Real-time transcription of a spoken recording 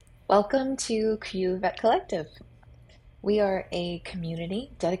Welcome to QVet Collective. We are a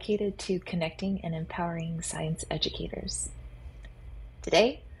community dedicated to connecting and empowering science educators.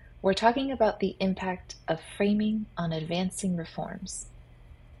 Today, we're talking about the impact of framing on advancing reforms.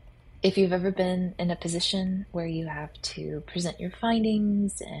 If you've ever been in a position where you have to present your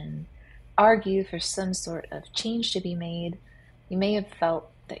findings and argue for some sort of change to be made, you may have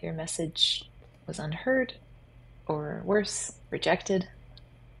felt that your message was unheard or worse, rejected.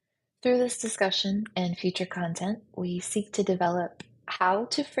 Through this discussion and future content, we seek to develop how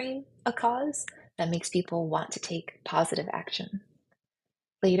to frame a cause that makes people want to take positive action.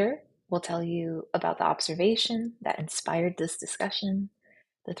 Later, we'll tell you about the observation that inspired this discussion,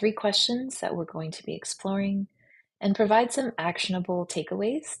 the 3 questions that we're going to be exploring, and provide some actionable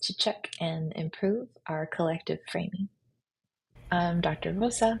takeaways to check and improve our collective framing. I'm Dr.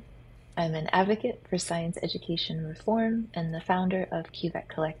 Rosa. I'm an advocate for science education reform and the founder of QVet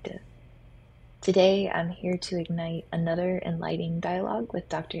Collective. Today, I'm here to ignite another enlightening dialogue with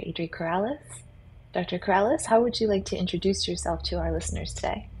Dr. Adri Corrales. Dr. Corrales, how would you like to introduce yourself to our listeners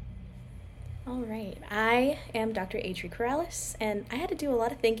today? All right. I am Dr. Adri Corrales, and I had to do a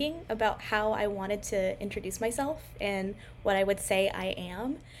lot of thinking about how I wanted to introduce myself and what I would say I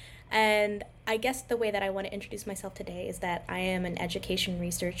am. And I guess the way that I want to introduce myself today is that I am an education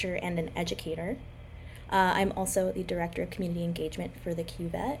researcher and an educator. I'm also the director of community engagement for the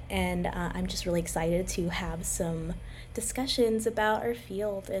QVet, and I'm just really excited to have some discussions about our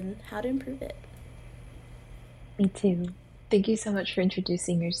field and how to improve it. Me too. Thank you so much for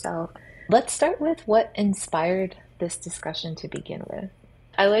introducing yourself. Let's start with what inspired this discussion to begin with.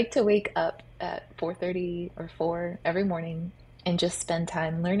 I like to wake up at 4:30 or 4 every morning and just spend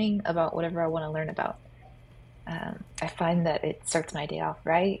time learning about whatever I want to learn about. I find that it starts my day off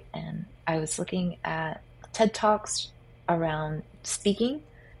right. And I was looking at TED Talks around speaking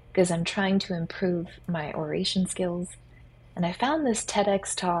because I'm trying to improve my oration skills. And I found this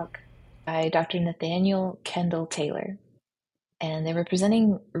TEDx talk by Dr. Nathaniel Kendall Taylor. And they were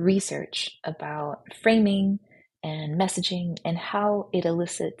presenting research about framing and messaging and how it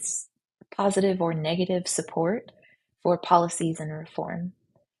elicits positive or negative support for policies and reform.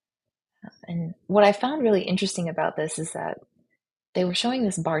 And what I found really interesting about this is that they were showing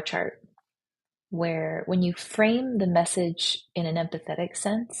this bar chart where when you frame the message in an empathetic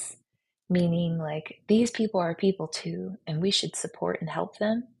sense, meaning like these people are people too, and we should support and help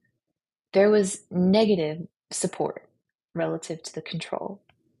them, there was negative support relative to the control.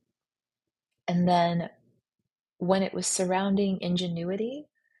 And then when it was surrounding ingenuity,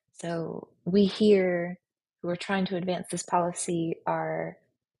 so we here who are trying to advance this policy are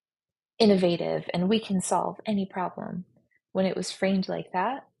innovative and we can solve any problem. When it was framed like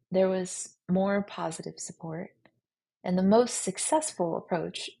that, there was more positive support. And the most successful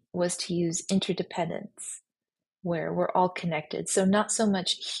approach was to use interdependence, where we're all connected. So, not so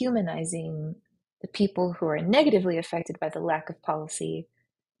much humanizing the people who are negatively affected by the lack of policy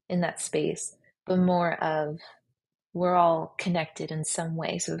in that space, but more of we're all connected in some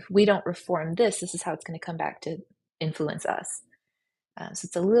way. So, if we don't reform this, this is how it's going to come back to influence us. So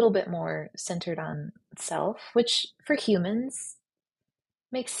it's a little bit more centered on self, which for humans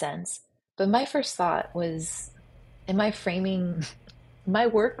makes sense. But my first thought was, am I framing my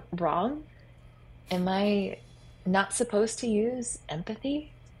work wrong? Am I not supposed to use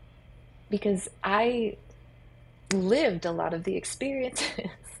empathy? Because I lived a lot of the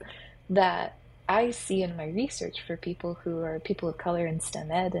experiences that I see in my research for people who are people of color in STEM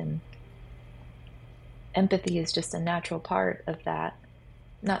ed, and empathy is just a natural part of that.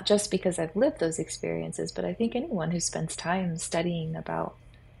 Not just because I've lived those experiences, but I think anyone who spends time studying about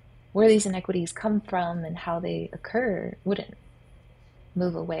where these inequities come from and how they occur wouldn't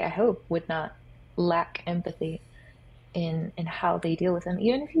move away, I hope, would not lack empathy in how they deal with them.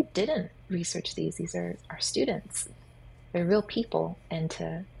 Even if you didn't research these are our students. They're real people. And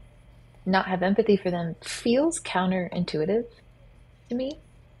to not have empathy for them feels counterintuitive to me.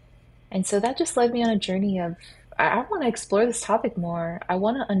 And so that just led me on a journey of I want to explore this topic more. I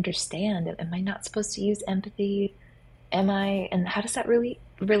want to understand. Am I not supposed to use empathy? Am I, and how does that really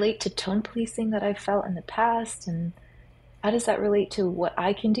relate to tone policing that I've felt in the past? And how does that relate to what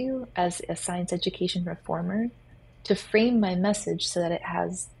I can do as a science education reformer to frame my message so that it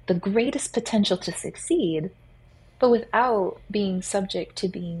has the greatest potential to succeed, but without being subject to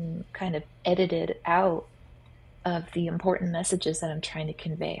being kind of edited out of the important messages that I'm trying to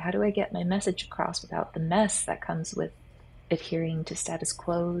convey? How do I get my message across without the mess that comes with adhering to status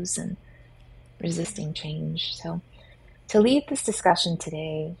quos and resisting change? So, to lead this discussion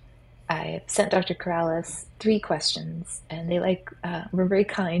today, I sent Dr. Corrales 3 questions, and they were very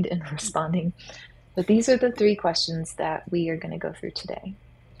kind in responding. But these are the 3 questions that we are going to go through today.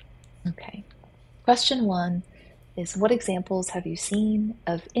 Okay. Question 1 is, what examples have you seen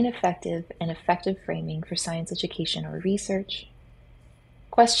of ineffective and effective framing for science education or research?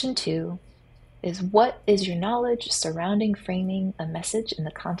 Question 2 is, what is your knowledge surrounding framing a message in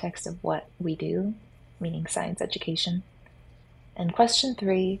the context of what we do, meaning science education? And question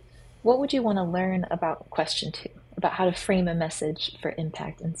 3, what would you want to learn about question 2, about how to frame a message for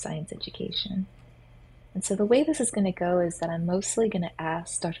impact in science education? And so the way this is going to go is that I'm mostly going to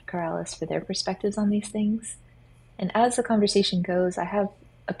ask Dr. Corrales for their perspectives on these things. And as the conversation goes, I have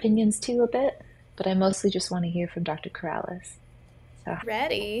opinions too a bit, but I mostly just want to hear from Dr. Corrales. So,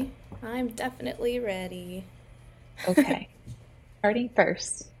 Ready? I'm definitely ready. okay. Starting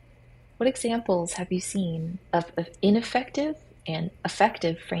first, what examples have you seen of ineffective and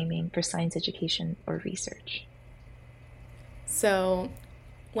effective framing for science education or research? So,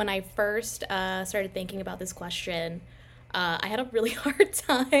 when I first started thinking about this question, I had a really hard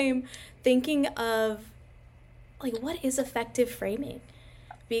time thinking of like what is effective framing,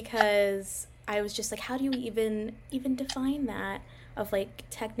 because I was just like, how do you even define that of like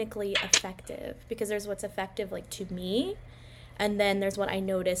technically effective? Because there's what's effective like to me, and then there's what I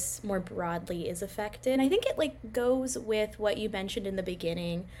notice more broadly is effective. And I think it like goes with what you mentioned in the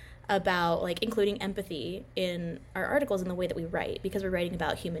beginning about like including empathy in our articles in the way that we write, because we're writing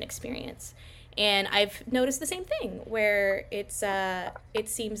about human experience. And I've noticed the same thing where it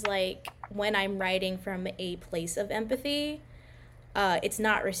seems like when I'm writing from a place of empathy, it's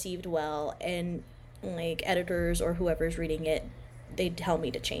not received well, and like editors or whoever's reading it, they tell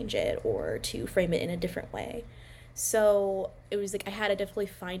me to change it or to frame it in a different way. So it was like I had a difficulty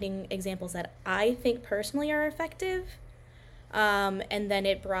finding examples that I think personally are effective. And then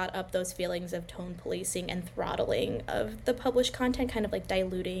it brought up those feelings of tone policing and throttling of the published content, kind of like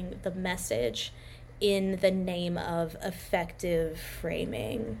diluting the message in the name of effective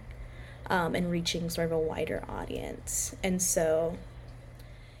framing, and reaching sort of a wider audience. And so,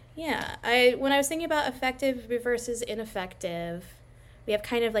 yeah, when I was thinking about effective versus ineffective, we have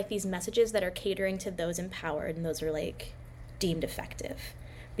kind of like these messages that are catering to those empowered, and those are like deemed effective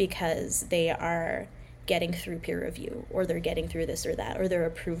because they are getting through peer review, or they're getting through this or that, or they're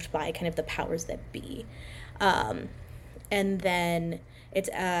approved by kind of the powers that be. And then it's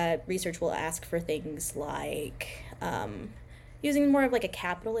research will ask for things like using more of like a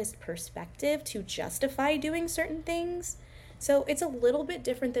capitalist perspective to justify doing certain things. So it's a little bit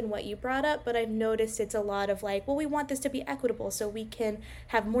different than what you brought up, but I've noticed it's a lot of like, well, we want this to be equitable so we can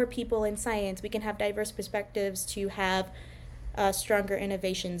have more people in science, we can have diverse perspectives to have stronger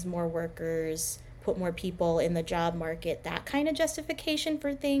innovations, more workers, put more people in the job market, that kind of justification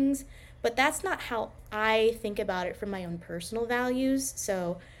for things. But that's not how I think about it from my own personal values.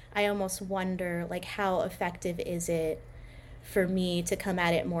 So I almost wonder, like, how effective is it for me to come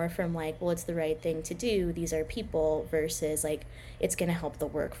at it more from like, well, it's the right thing to do, these are people, versus like it's going to help the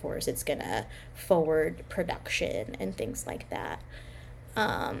workforce, it's going to forward production and things like that.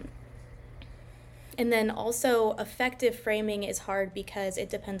 um, and then also effective framing is hard because it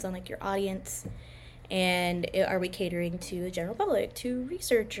depends on like your audience, and are we catering to the general public, to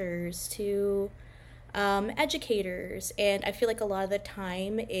researchers, to educators? And I feel like a lot of the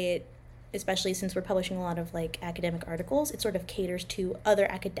time it, especially since we're publishing a lot of like academic articles, it sort of caters to other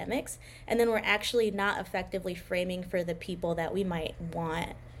academics, and then we're actually not effectively framing for the people that we might want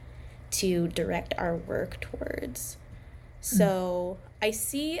to direct our work towards. So I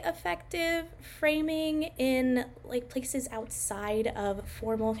see effective framing in like places outside of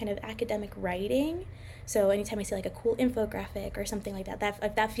formal kind of academic writing. So anytime I see like a cool infographic or something like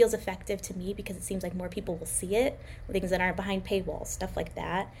that, that feels effective to me because it seems like more people will see it, things that aren't behind paywalls, stuff like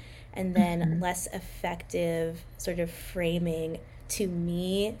that. And then Mm-hmm. less effective sort of framing to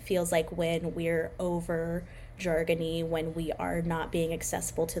me feels like when we're over jargony, when we are not being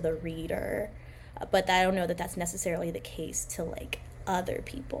accessible to the reader. But I don't know that that's necessarily the case to like other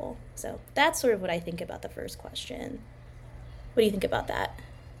people. So that's sort of what I think about the first question. What do you think about that?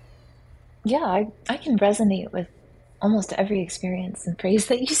 Yeah, I can resonate with almost every experience and phrase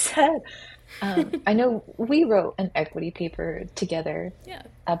that you said. I know we wrote an equity paper together Yeah.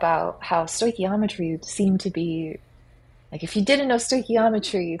 about how stoichiometry seemed to be like, if you didn't know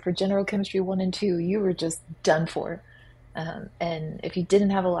stoichiometry for general chemistry 1 and 2, you were just done for. And if you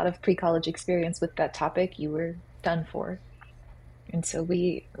didn't have a lot of pre-college experience with that topic, you were done for. And so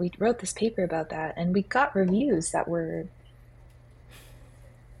we wrote this paper about that, and we got reviews that were,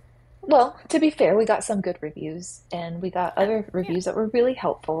 well, to be fair, we got some good reviews, and we got Yeah. other Yeah. reviews that were really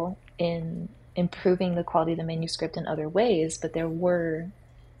helpful. in improving the quality of the manuscript in other ways, but there were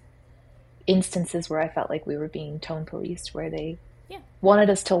instances where I felt like we were being tone policed, where they Yeah. wanted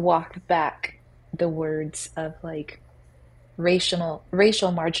us to walk back the words of like racial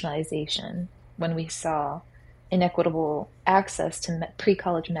marginalization when we saw inequitable access to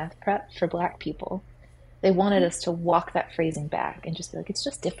pre-college math prep for Black people. They wanted us to walk that phrasing back and just be like, it's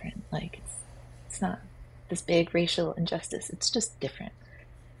just different. Like it's not this big racial injustice. It's just different.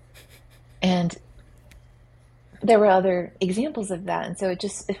 And there were other examples of that. And so it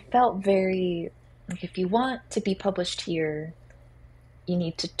felt very like if you want to be published here, you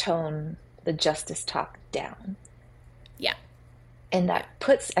need to tone the justice talk down. Yeah. And that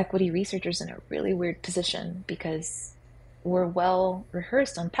puts equity researchers in a really weird position because we're well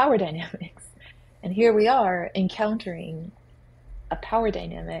rehearsed on power dynamics. And here we are encountering a power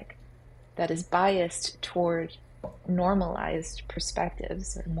dynamic that is biased toward normalized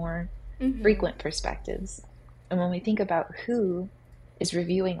perspectives or more frequent perspectives. And when we think about who is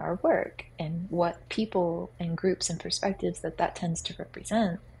reviewing our work and what people and groups and perspectives that tends to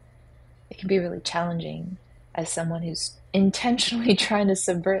represent, it can be really challenging as someone who's intentionally trying to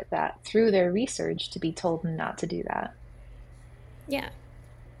subvert that through their research to be told not to do that. Yeah.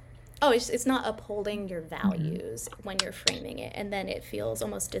 Oh, it's not upholding your values when you're framing it, and then it feels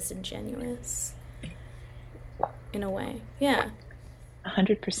almost disingenuous in a way. Yeah.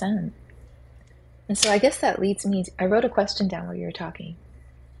 100%. And so I guess that leads me to, I wrote a question down while you were talking,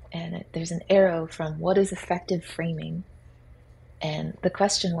 and there's an arrow from what is effective framing? And the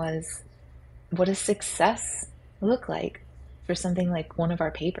question was, what does success look like for something like one of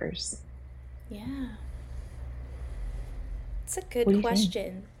our papers? Yeah. It's a What do good you think?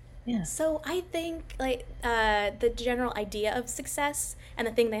 question. Yeah. So I think like the general idea of success and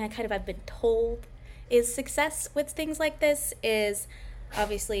the thing that I kind of have been told is success with things like this is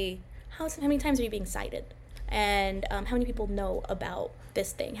obviously how many times are you being cited, and how many people know about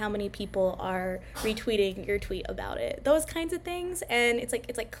this thing, how many people are retweeting your tweet about it, those kinds of things. And it's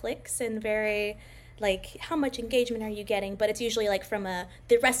like clicks and very like how much engagement are you getting, but it's usually like from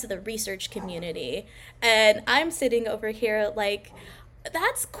the rest of the research community. And I'm sitting over here like,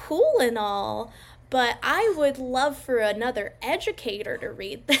 that's cool and all, but I would love for another educator to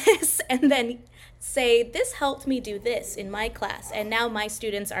read this and then say, this helped me do this in my class, and now my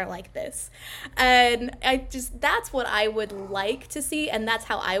students are like this. And that's what I would like to see, and that's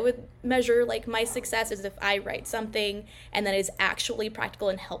how I would measure like my success, is if I write something and that is actually practical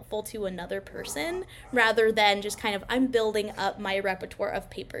and helpful to another person, rather than just kind of, I'm building up my repertoire of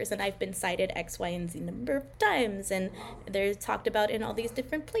papers and I've been cited X, Y, and Z number of times, and they're talked about in all these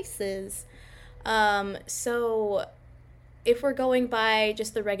different places. So if we're going by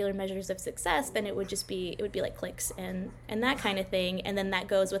just the regular measures of success, then it would be like clicks and that kind of thing. And then that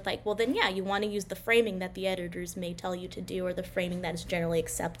goes with like, well, then yeah, you want to use the framing that the editors may tell you to do, or the framing that is generally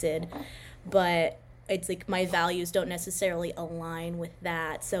accepted, but it's like my values don't necessarily align with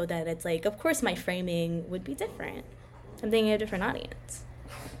that. So then it's like, of course my framing would be different. I'm thinking of a different audience.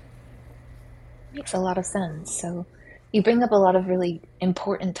 Makes a lot of sense. So you bring up a lot of really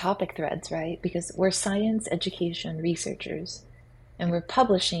important topic threads, right? Because we're science education researchers and we're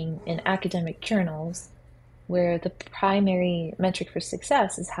publishing in academic journals where the primary metric for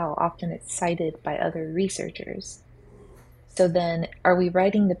success is how often it's cited by other researchers. So then are we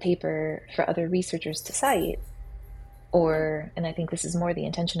writing the paper for other researchers to cite? Or, and I think this is more the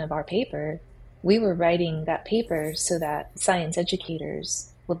intention of our paper, we were writing that paper so that science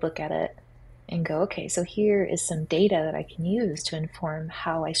educators would look at it and go, okay, so here is some data that I can use to inform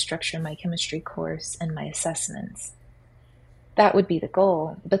how I structure my chemistry course and my assessments. That would be the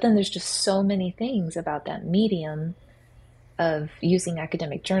goal. But then there's just so many things about that medium of using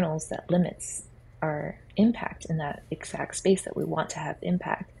academic journals that limits our impact in that exact space that we want to have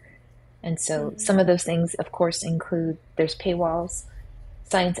impact. And so some of those things, of course, include there's paywalls,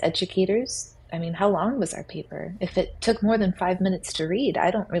 science educators. I mean, how long was our paper? If it took more than 5 minutes to read,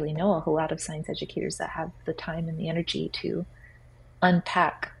 I don't really know a whole lot of science educators that have the time and the energy to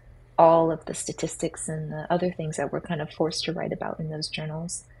unpack all of the statistics and the other things that we're kind of forced to write about in those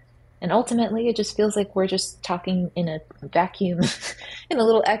journals. And ultimately, it just feels like we're just talking in a vacuum, in a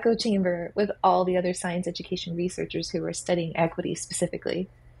little echo chamber with all the other science education researchers who are studying equity specifically.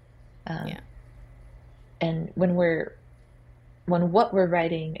 Yeah. And when what we're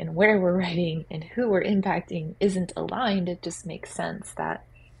writing and where we're writing and who we're impacting isn't aligned, it just makes sense that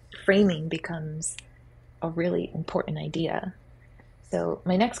framing becomes a really important idea. So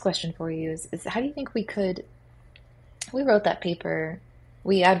my next question for you is how do you think we wrote that paper,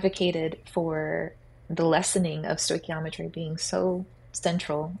 we advocated for the lessening of stoichiometry being so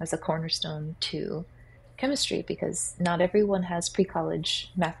central as a cornerstone to chemistry because not everyone has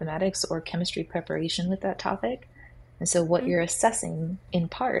pre-college mathematics or chemistry preparation with that topic. And so what you're Mm-hmm. assessing in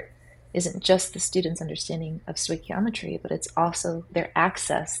part isn't just the student's understanding of stoichiometry, but it's also their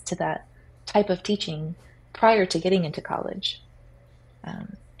access to that type of teaching prior to getting into college.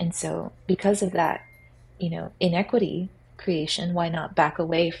 And so because of that, inequity creation, why not back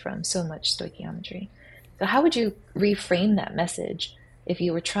away from so much stoichiometry? So how would you reframe that message if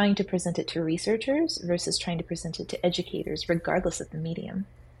you were trying to present it to researchers versus trying to present it to educators, regardless of the medium?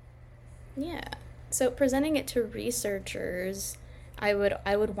 Yeah. So presenting it to researchers, I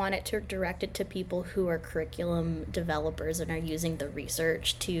would want it to direct it to people who are curriculum developers and are using the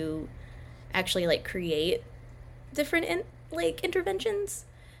research to actually like create different interventions.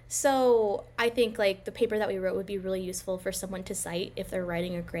 So I think like the paper that we wrote would be really useful for someone to cite if they're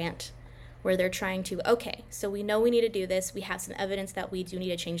writing a grant where they're trying to, okay, so we know we need to do this. We have some evidence that we do need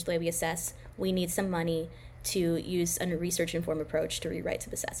to change the way we assess. We need some money to use a research informed approach to rewrite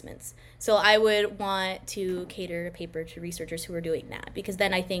some assessments. So I would want to cater a paper to researchers who are doing that because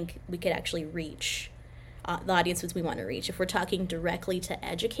then I think we could actually reach the audiences we want to reach. If we're talking directly to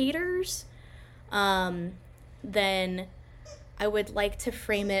educators, then I would like to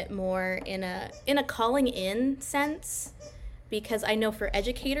frame it more in a calling in sense because I know for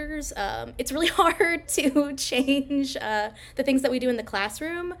educators, it's really hard to change the things that we do in the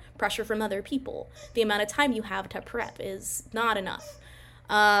classroom. Pressure from other people, the amount of time you have to prep is not enough.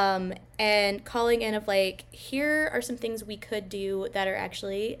 And calling in of like, here are some things we could do that are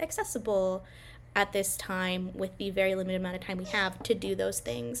actually accessible at this time with the very limited amount of time we have to do those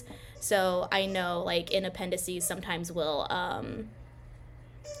things. So I know like in appendices sometimes we'll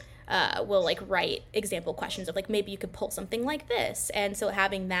like write example questions of like maybe you could pull something like this, and so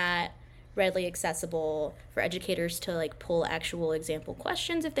having that readily accessible for educators to like pull actual example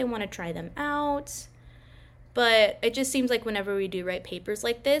questions if they want to try them out. But it just seems like whenever we do write papers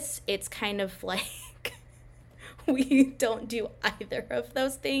like this, it's kind of like we don't do either of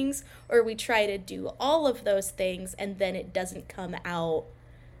those things, or we try to do all of those things and then it doesn't come out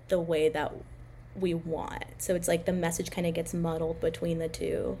the way that we want. So it's like the message kind of gets muddled between the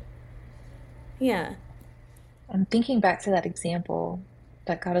two. Yeah. I'm thinking back to that example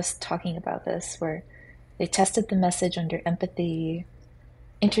that got us talking about this, where they tested the message under empathy,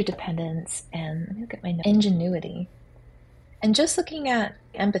 interdependence, and let me look at my notes, ingenuity. And just looking at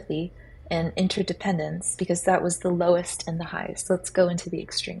empathy and interdependence, because that was the lowest and the highest, let's go into the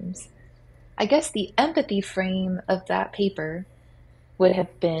extremes. I guess the empathy frame of that paper would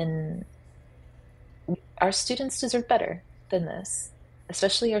have been our students deserve better than this,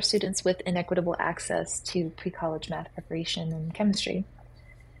 especially our students with inequitable access to pre-college math preparation and chemistry.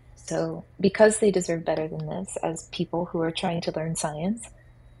 So because they deserve better than this as people who are trying to learn science,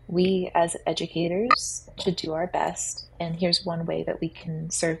 we as educators should do our best. And here's one way that we can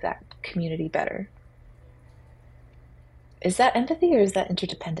serve that community better. Is that empathy or is that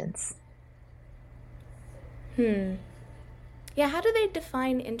interdependence? Hmm. Yeah, how do they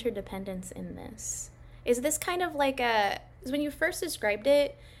define interdependence in this? Is this kind of like a. 'Cause when you first described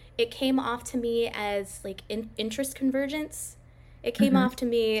it, it came off to me as like interest convergence. It came Mm-hmm. off to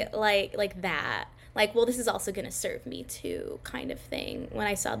me like that. Like, well, this is also going to serve me too, kind of thing. When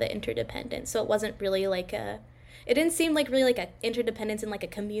I saw the interdependence, so it wasn't really like a. It didn't seem like really like a interdependence in like a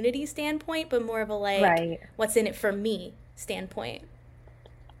community standpoint, but more of a like Right. what's in it for me standpoint.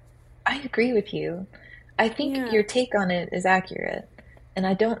 I agree with you. I think Yeah. your take on it is accurate. And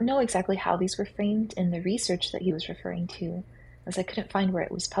I don't know exactly how these were framed in the research that he was referring to, as I couldn't find where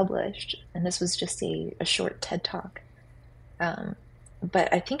it was published. And this was just a short TED talk. Um,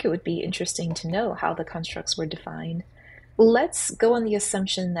 but I think it would be interesting to know how the constructs were defined. Let's go on the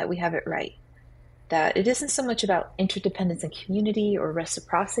assumption that we have it right, that it isn't so much about interdependence and community or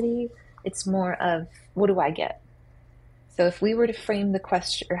reciprocity, it's more of what do I get? So if we were to frame the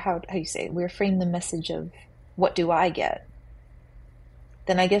question, or how you say it, we were frame the message of what do I get,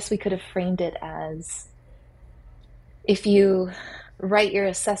 then I guess we could have framed it as if you write your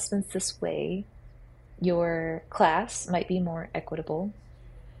assessments this way, your class might be more equitable,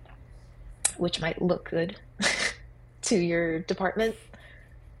 which might look good to your department.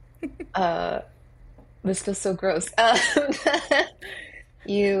 Uh, this feels so gross.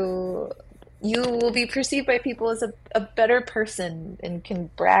 You you will be perceived by people as a better person and can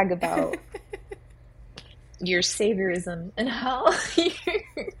brag about your saviorism and how you,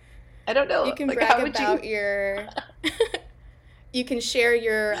 I don't You know, can like brag how would you. about your. You can share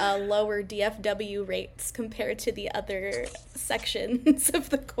your lower DFW rates compared to the other sections of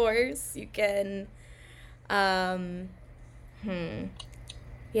the course. You can. Um, Hmm.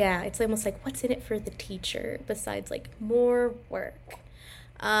 Yeah, it's almost like what's in it for the teacher besides like more work.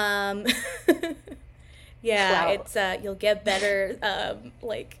 Um, yeah, Clout. it's you'll get better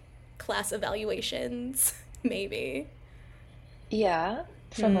like class evaluations, maybe. Yeah,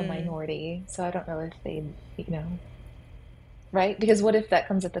 from a Hmm. minority. So I don't know if they, right? Because what if that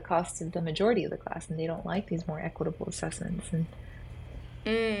comes at the cost of the majority of the class and they don't like these more equitable assessments? And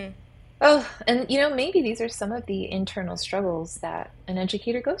Mm. oh, and maybe these are some of the internal struggles that an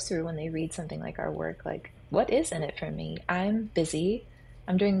educator goes through when they read something like our work. Like, what is in it for me? I'm busy,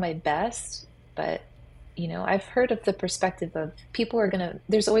 I'm doing my best, but I've heard of the perspective of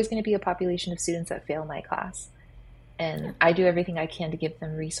there's always gonna be a population of students that fail my class. Yeah. And I do everything I can to give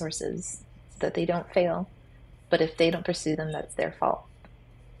them resources so that they don't fail. But if they don't pursue them, that's their fault.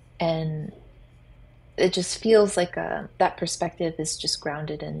 And it just feels like that perspective is just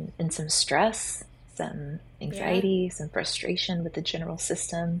grounded in some stress, some Yeah. anxiety, some frustration with the general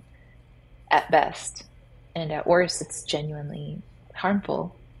system at best. And at worst, it's genuinely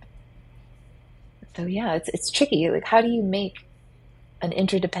harmful. So yeah, it's tricky. Like, how do you make an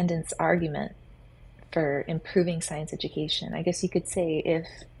interdependence argument for improving science education? I guess you could say if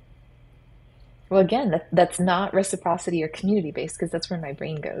well, again, that's not reciprocity or community based because that's where my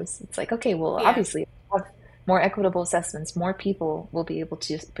brain goes. It's like, okay, well, Yeah. obviously, if we have more equitable assessments, more people will be able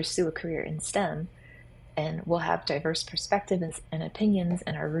to pursue a career in STEM, and we'll have diverse perspectives and opinions,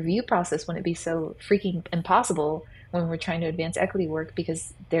 and our review process wouldn't be so freaking impossible when we're trying to advance equity work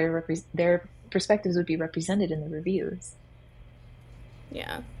because their perspectives would be represented in the reviews.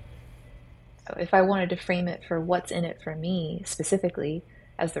 Yeah. So if I wanted to frame it for what's in it for me specifically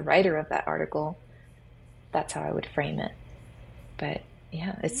as the writer of that article, that's how I would frame it. But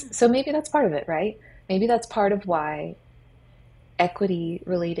yeah, it's Yeah. so maybe that's part of it, right? Maybe that's part of why equity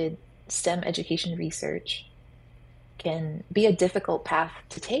related STEM education research can be a difficult path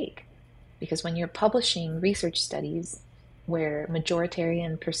to take. Because when you're publishing research studies where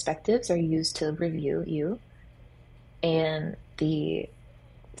majoritarian perspectives are used to review you, and the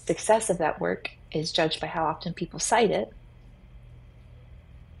success of that work is judged by how often people cite it,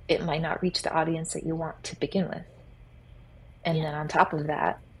 it might not reach the audience that you want to begin with. And Yeah. then on top of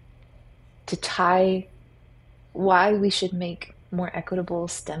that, to tie why we should make more equitable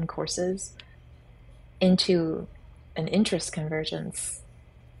STEM courses into an interest convergence,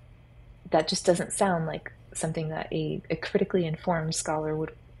 that just doesn't sound like something that a critically informed scholar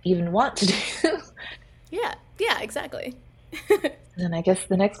would even want to do. Yeah. Yeah, exactly. And I guess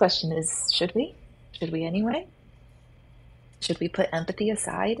the next question is, should we? Should we anyway? Should we put empathy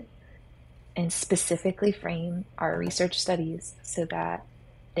aside and specifically frame our research studies so that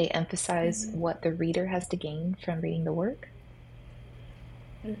they emphasize Hmm. what the reader has to gain from reading the work?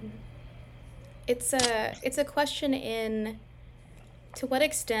 It's a question in to what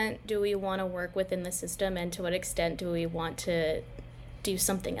extent do we want to work within the system and to what extent do we want to do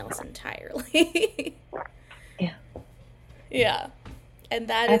something else entirely? Yeah, Yeah. And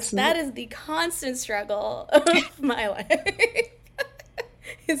that is absolutely. the constant struggle of my life.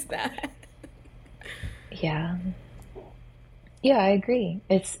 Is that. Yeah. Yeah, I agree.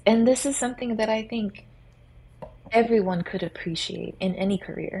 And this is something that I think everyone could appreciate in any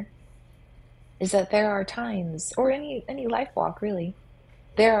career is that there are times, or any life walk really,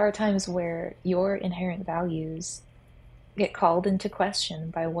 there are times where your inherent values get called into question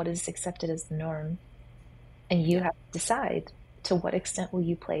by what is accepted as the norm, and you Yeah. have to decide to what extent will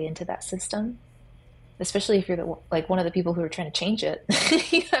you play into that system, especially if you're like one of the people who are trying to change it.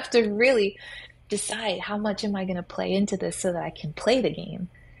 You have to really decide how much am I going to play into this so that I can play the game,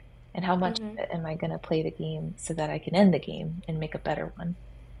 and how much Hmm. am I going to play the game so that I can end the game and make a better one.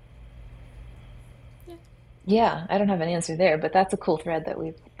 Yeah. Yeah, I don't have an answer there, but that's a cool thread that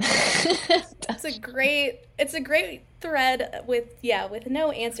we've It's a great thread with, yeah, with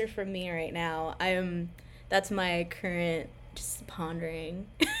no answer from me right now. That's my current just pondering.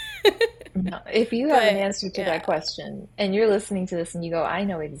 no, if you have an But answer to that yeah. question and you're listening to this and you go, I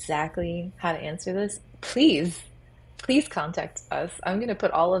know exactly how to answer this, please contact us. I'm going to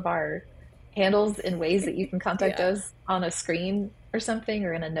put all of our handles and ways that you can contact Yeah. us on a screen or something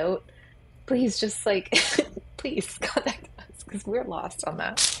or in a note. Please just like, please contact us because we're lost on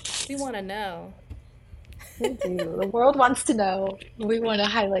that. We want to know. We do. The world wants to know. We want to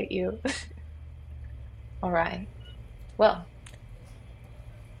highlight you. All right. Well,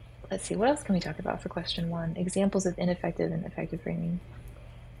 let's see. What else can we talk about for question one? Examples of ineffective and effective framing.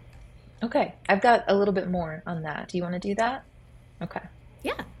 Okay. I've got a little bit more on that. Do you want to do that? Okay.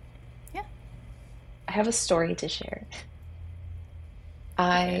 Yeah. Yeah. I have a story to share.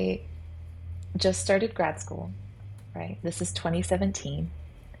 Okay. I just started grad school right? This is 2017.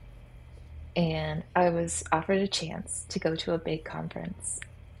 And I was offered a chance to go to a big conference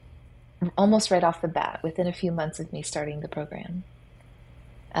almost right off the bat, within a few months of me starting the program.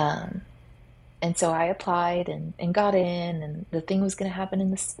 Um, and so I applied and got in, and the thing was going to happen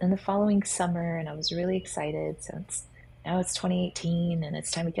in the following summer, and I was really excited. So now it's 2018, and it's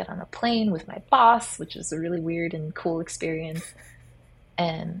time to get on a plane with my boss, which was a really weird and cool experience.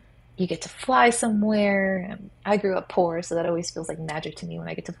 And you get to fly somewhere. And I grew up poor, so that always feels like magic to me when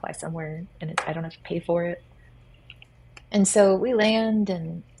I get to fly somewhere and I don't have to pay for it. And so we land,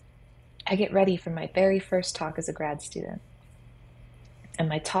 and I get ready for my very first talk as a grad student. And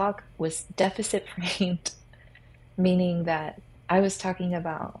my talk was deficit framed, meaning that I was talking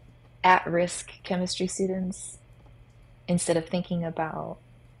about at-risk chemistry students instead of thinking about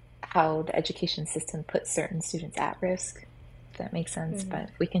how the education system puts certain students at risk, if that makes sense. Mm-hmm. But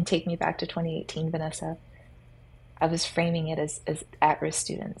if we can take me back to 2018, Vanessa, I was framing it as at-risk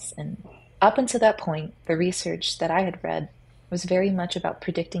students. And up until that point, the research that I had read was very much about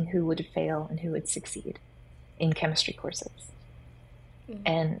predicting who would fail and who would succeed in chemistry courses. Mm-hmm.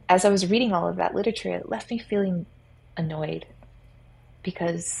 And as I was reading all of that literature, it left me feeling annoyed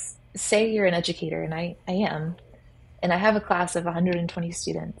because say you're an educator, and I am, and I have a class of 120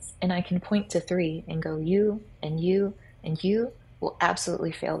 students, and I can point to three and go, you and you and you will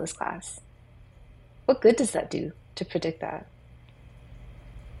absolutely fail this class. What good does that do to predict that?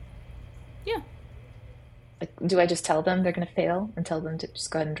 Yeah. Like, do I just tell them they're going to fail and tell them to just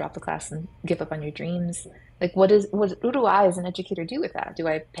go ahead and drop the class and give up on your dreams? Like, what do I as an educator do with that? Do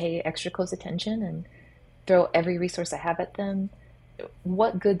I pay extra close attention and throw every resource I have at them?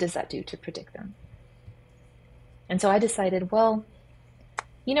 What good does that do to predict them? And so I decided, well,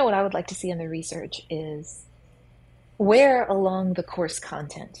 you know what I would like to see in the research is where along the course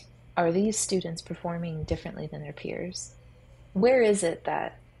content are these students performing differently than their peers? Where is it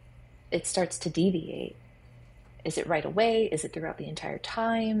that it starts to deviate? Is it right away? Is it throughout the entire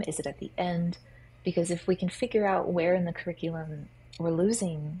time? Is it at the end? Because if we can figure out where in the curriculum we're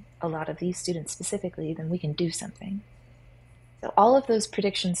losing a lot of these students specifically, then we can do something. So all of those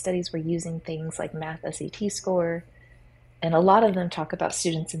prediction studies were using things like math SAT score, and a lot of them talk about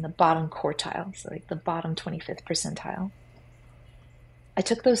students in the bottom quartile, so like the bottom 25th percentile. I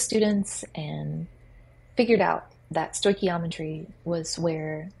took those students and figured out that stoichiometry was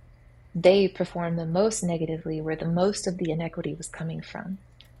where they performed the most negatively, where the most of the inequity was coming from.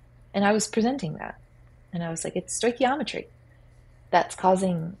 And I was presenting that. And I was like, it's stoichiometry that's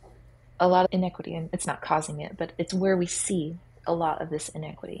causing a lot of inequity. And it's not causing it, but it's where we see a lot of this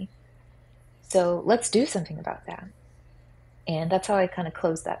inequity. So let's do something about that. And that's how I kind of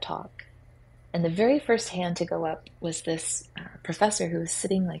closed that talk. And the very first hand to go up was this professor who was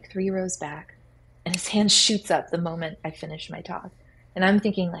sitting like 3 rows back. And his hand shoots up the moment I finish my talk. And I'm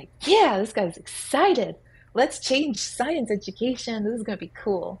thinking like, yeah, this guy's excited. Let's change science education. This is going to be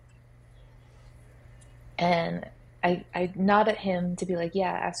cool. And I nod at him to be like,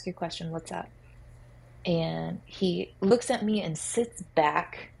 yeah, ask your question. What's up? And he looks at me and sits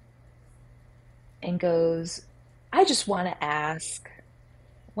back and goes, I just want to ask,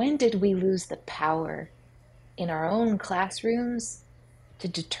 when did we lose the power in our own classrooms to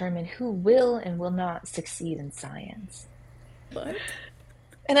determine who will and will not succeed in science? What?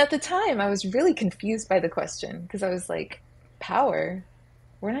 And at the time, I was really confused by the question because I was like, power?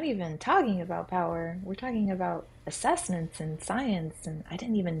 We're not even talking about power. We're talking about assessments and science. And I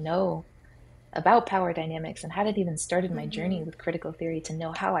didn't even know about power dynamics and hadn't even started my journey with critical theory to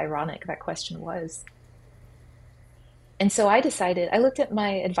know how ironic that question was. And so I decided, I looked at my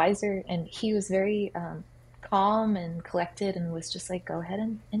advisor, and he was very calm and collected and was just like, go ahead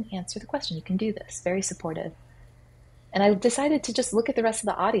and answer the question. You can do this. Very supportive. And I decided to just look at the rest of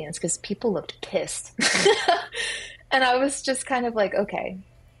the audience because people looked pissed. And I was just kind of like, okay,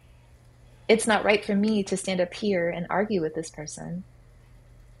 it's not right for me to stand up here and argue with this person.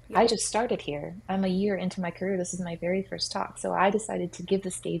 Yeah. I just started here. I'm a year into my career. This is my very first talk. So I decided to give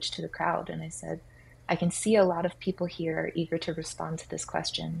the stage to the crowd. And I said, I can see a lot of people here are eager to respond to this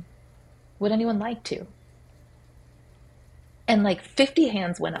question. Would anyone like to? And like 50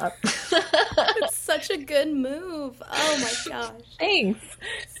 hands went up. It's such a good move. Oh my gosh. Thanks.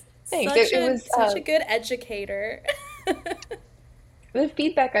 Thanks. Such a good educator. The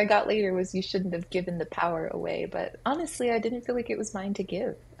feedback I got later was you shouldn't have given the power away, but honestly, I didn't feel like it was mine to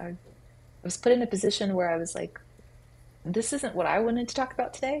give. I was put in a position where I was like, this isn't what I wanted to talk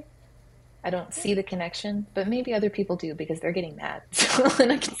about today. I don't see the connection, but maybe other people do because they're getting mad. And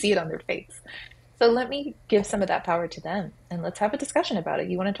I can see it on their face. So let me give some of that power to them and let's have a discussion about it.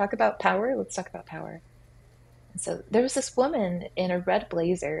 You want to talk about power? Let's talk about power. So there was this woman in a red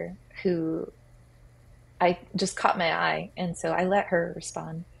blazer who I just caught my eye, and so I let her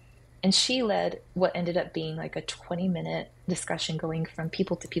respond. And she led what ended up being like a 20-minute discussion going from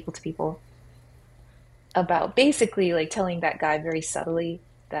people to people to people about basically like telling that guy very subtly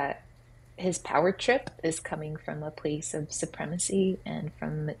that his power trip is coming from a place of supremacy and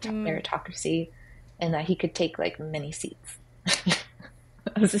from Mm, meritocracy, and that he could take like many seats.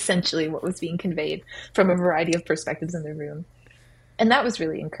 That was essentially what was being conveyed from a variety of perspectives in the room. And that was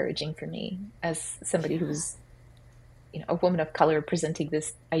really encouraging for me as somebody who yeah. was, a woman of color presenting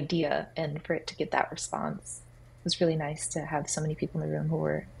this idea, and for it to get that response. It was really nice to have so many people in the room who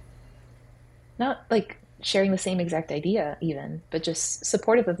were not like sharing the same exact idea even, but just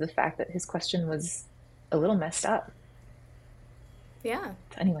supportive of the fact that his question was a little messed up. Yeah.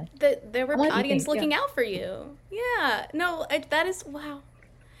 So anyway, There were I'll let you audience think. Yeah. looking out for you. Yeah. No, that is, wow.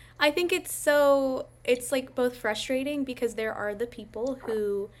 I think it's so, it's like both frustrating because there are the people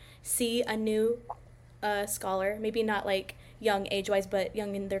who see a new scholar, maybe not like young age wise, but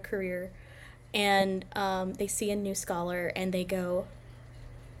young in their career, and they see a new scholar and they go,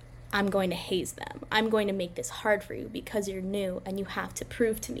 I'm going to haze them. I'm going to make this hard for you because you're new and you have to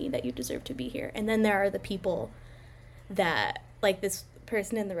prove to me that you deserve to be here. And then there are the people that, like this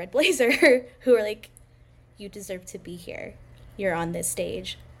person in the red blazer, who are like, you deserve to be here. You're on this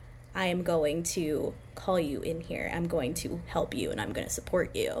stage. I am going to call you in here. I'm going to help you and I'm going to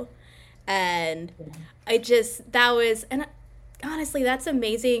support you. And I just, that was, and honestly, that's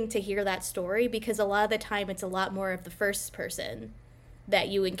amazing to hear that story because a lot of the time it's a lot more of the first person that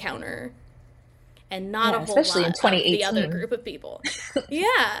you encounter and not a Yeah, whole especially in lot of the other 2018. group of people.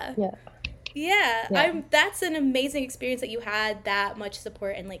 Yeah. Yeah. Yeah, Yeah. I'm that's an amazing experience that you had that much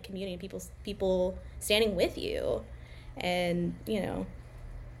support and like community and people standing with you and,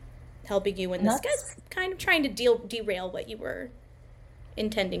 helping you when And this guy's that's, kind of trying to derail what you were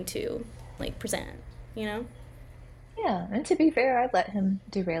intending to like present, you know? yeah. And to be fair, I let him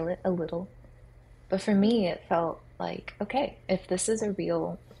derail it a little. But for me, it felt like, okay, if this is a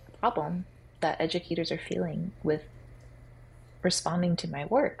real problem that educators are feeling with responding to my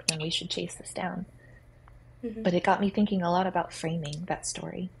work, then we should chase this down. Mm-hmm. But it got me thinking a lot about framing that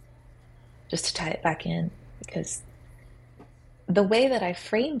story, just to tie it back in, because the way that I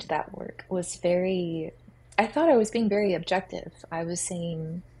framed that work was very, I thought I was being very objective. I was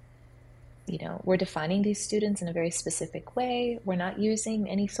saying, we're defining these students in a very specific way. We're not using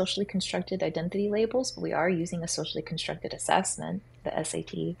any socially constructed identity labels, but we are using a socially constructed assessment, the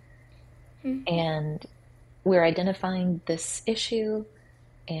SAT, Mm-hmm. and we're identifying this issue.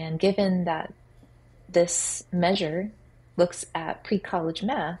 And given that this measure looks at pre-college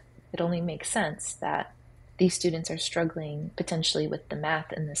math, it only makes sense that these students are struggling potentially with the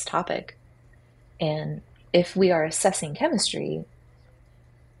math in this topic. And if we are assessing chemistry,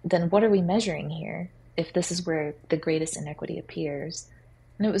 then what are we measuring here if this is where the greatest inequity appears?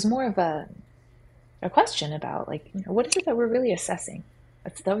 And it was more of a question about like, what is it that we're really assessing?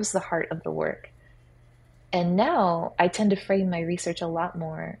 That was the heart of the work. And now I tend to frame my research a lot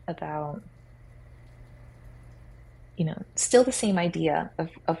more about, still the same idea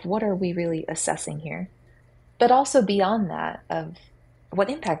of what are we really assessing here, but also beyond that of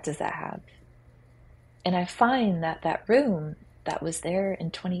what impact does that have? And I find that that room that was there in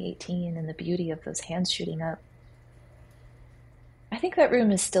 2018 and the beauty of those hands shooting up, I think that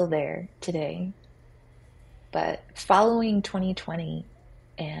room is still there today. But following 2020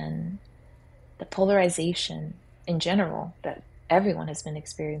 and the polarization in general that everyone has been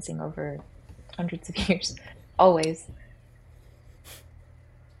experiencing over hundreds of years, always,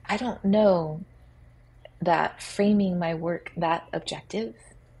 I don't know that framing my work that objective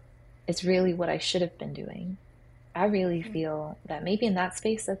is really what I should have been doing. I really feel that maybe in that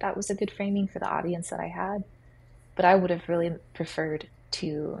space that was a good framing for the audience that I had, but I would have really preferred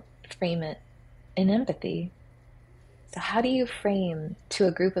to frame it in empathy. So how do you frame to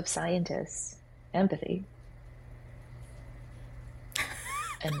a group of scientists empathy?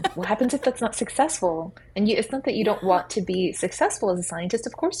 And what happens if that's not successful? And it's not that you don't Yeah. want to be successful as a scientist.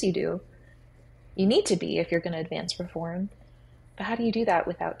 Of course you do. You need to be if you're going to advance reform. But how do you do that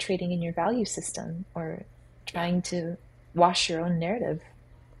without trading in your value system or Yeah. trying to wash your own narrative?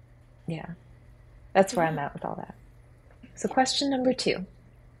 Yeah, that's where Yeah. I'm at with all that. So, Yeah. question number 2: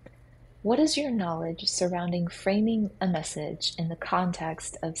 what is your knowledge surrounding framing a message in the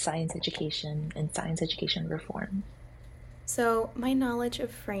context of science education and science education reform? So, my knowledge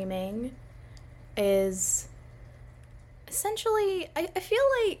of framing is essentially, I feel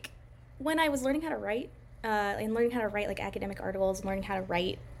like when I was learning how to write, and learning how to write like academic articles, learning how to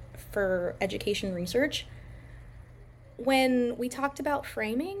write for education research, when we talked about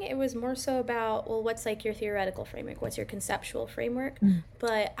framing, it was more so about, well, what's like your theoretical framework? What's your conceptual framework? Mm.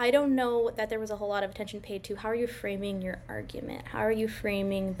 But I don't know that there was a whole lot of attention paid to how are you framing your argument? How are you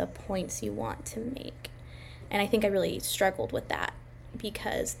framing the points you want to make? And I think I really struggled with that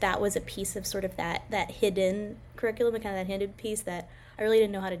because that was a piece of sort of that hidden curriculum, and kind of that hidden piece that I really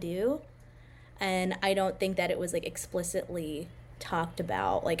didn't know how to do. And I don't think that it was like explicitly talked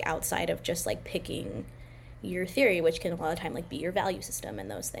about like outside of just like picking your theory, which can a lot of time like be your value system and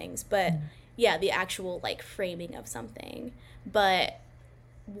those things. But Mm. yeah, the actual like framing of something. But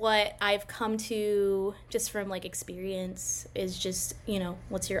what I've come to just from like experience is just,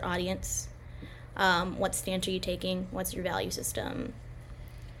 what's your audience? What stance are you taking? What's your value system?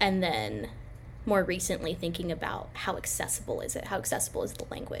 And then more recently thinking about how accessible is it? How accessible is the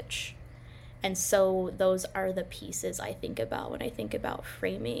language? And so those are the pieces I think about when I think about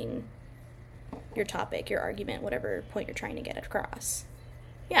framing your topic, your argument, whatever point you're trying to get across.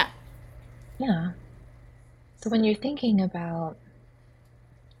 Yeah. Yeah. So when you're thinking about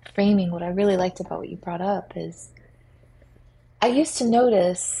framing, what I really liked about what you brought up is I used to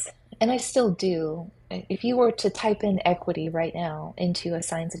notice, and I still do, if you were to type in equity right now into a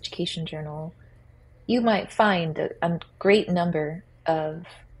science education journal, you might find a great number of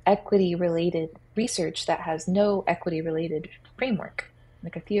equity related research that has no equity related framework,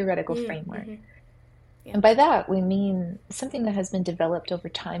 like a theoretical framework. Mm-hmm. Yeah. And by that, we mean something that has been developed over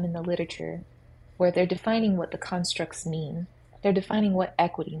time in the literature where they're defining what the constructs mean. They're defining what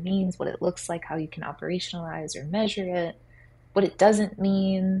equity means, what it looks like, how you can operationalize or measure it, what it doesn't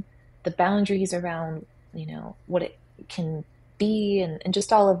mean, the boundaries around, what it can be, and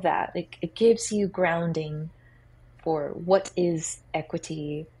just all of that. It gives you grounding for what is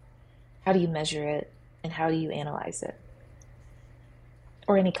equity, how do you measure it, and how do you analyze it,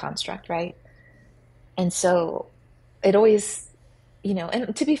 or any construct, right? And so it always,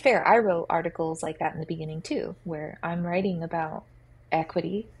 and to be fair, I wrote articles like that in the beginning too, where I'm writing about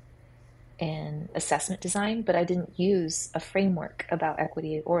equity and assessment design, but I didn't use a framework about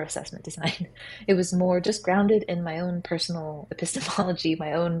equity or assessment design. It was more just grounded in my own personal epistemology,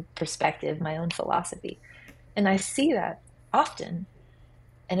 my own perspective, my own philosophy. And I see that often.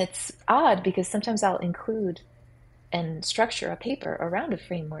 And it's odd because sometimes I'll include and structure a paper around a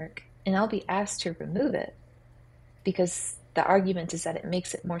framework and I'll be asked to remove it because the argument is that it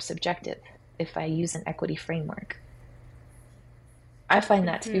makes it more subjective if I use an equity framework. I find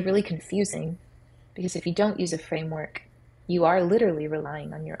that to be Mm-hmm. really confusing because if you don't use a framework, you are literally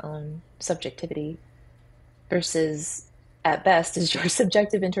relying on your own subjectivity versus, at best, is your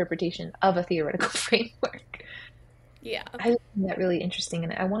subjective interpretation of a theoretical framework. Yeah. I find that really interesting,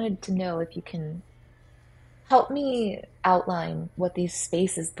 and I wanted to know if you can help me outline what these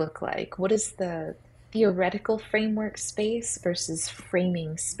spaces look like. What does the theoretical framework space versus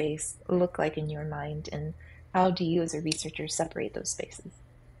framing space look like in your mind, and how do you as a researcher separate those spaces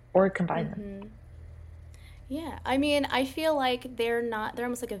or combine them? Mm-hmm. Yeah. I mean, I feel like they're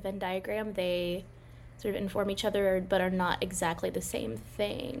almost like a Venn diagram. They sort of inform each other, but are not exactly the same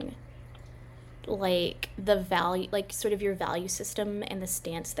thing. Like the value, like sort of your value system and the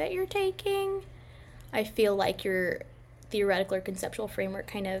stance that you're taking. I feel like your theoretical or conceptual framework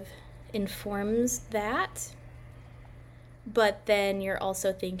kind of informs that, but then you're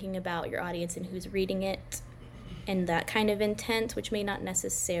also thinking about your audience and who's reading it and that kind of intent, which may not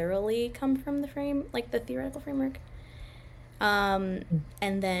necessarily come from the frame, like the theoretical framework. And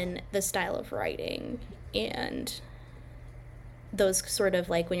then the style of writing and those sort of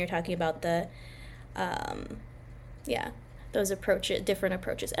like when you're talking about um, yeah, those approaches, different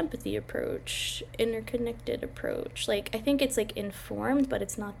approaches, empathy approach, interconnected approach. Like, I think it's like informed, but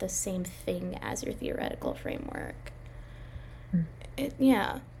it's not the same thing as your theoretical framework.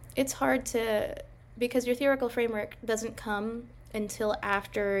 Yeah, it's hard to, because your theoretical framework doesn't come until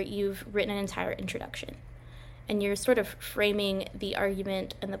after you've written an entire introduction. And you're sort of framing the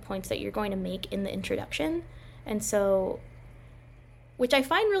argument and the points that you're going to make in the introduction. And so, which I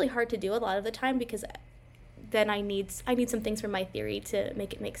find really hard to do a lot of the time because then I need some things from my theory to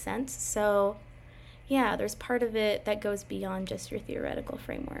make it make sense. So, yeah, there's part of it that goes beyond just your theoretical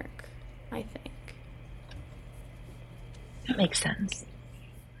framework, I think. That makes sense.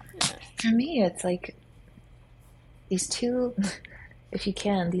 Yeah. For me, it's like these two, if you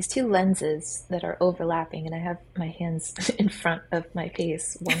can, these two lenses that are overlapping, and I have my hands in front of my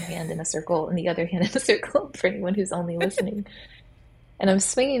face, one hand in a circle and the other hand in a circle for anyone who's only listening. And I'm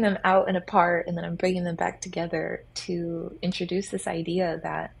swinging them out and apart, and then I'm bringing them back together to introduce this idea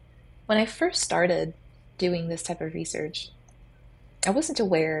that when I first started doing this type of research, I wasn't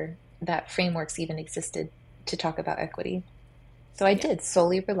aware that frameworks even existed to talk about equity. So I Yeah. did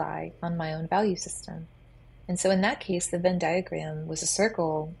solely rely on my own value system. And so in that case, the Venn diagram was a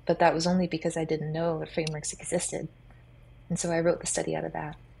circle, but that was only because I didn't know the frameworks existed. And so I wrote the study out of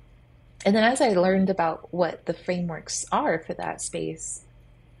that. And then as I learned about what the frameworks are for that space,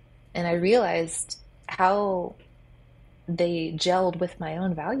 and I realized how they gelled with my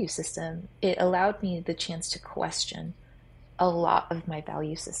own value system, it allowed me the chance to question a lot of my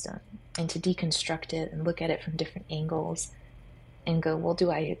value system and to deconstruct it and look at it from different angles and go, well,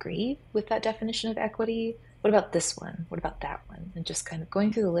 do I agree with that definition of equity? What about this one? What about that one? And just kind of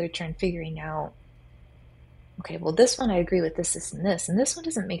going through the literature and figuring out, okay, well, this one I agree with this, and this one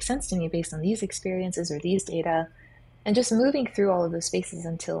doesn't make sense to me based on these experiences or these data. And just moving through all of those spaces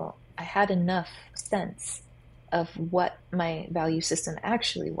until I had enough sense of what my value system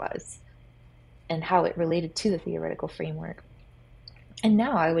actually was and how it related to the theoretical framework. And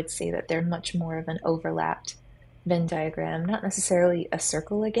now I would say that they're much more of an overlapped Venn diagram, not necessarily a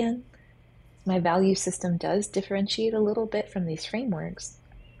circle again. My value system does differentiate a little bit from these frameworks,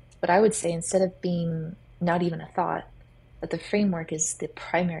 but I would say instead of being not even a thought, that the framework is the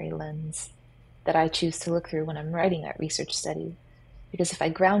primary lens that I choose to look through when I'm writing that research study. Because if I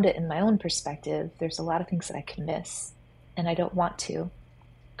ground it in my own perspective, there's a lot of things that I can miss, and I don't want to.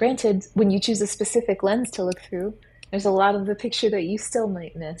 Granted, when you choose a specific lens to look through, there's a lot of the picture that you still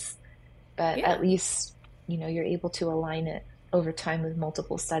might miss, but Yeah. at least, you're able to align it over time with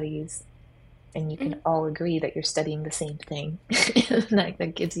multiple studies, and you can Mhm. all agree that you're studying the same thing. And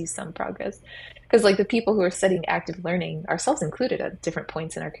that gives you some progress. Because, like, the people who are studying active learning, ourselves included at different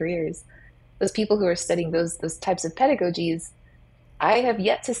points in our careers, those people who are studying those types of pedagogies, I have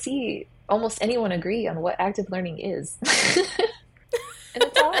yet to see almost anyone agree on what active learning is. And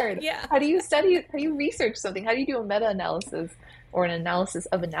it's hard. Yeah. How do you study, how do you research something? How do you do a meta-analysis or an analysis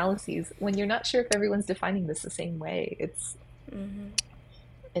of analyses when you're not sure if everyone's defining this the same way? Hmm.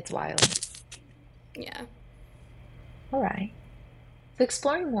 It's wild. Yeah. All right. So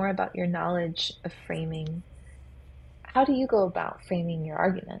exploring more about your knowledge of framing, how do you go about framing your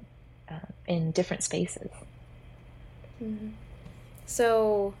argument in different spaces? Hmm.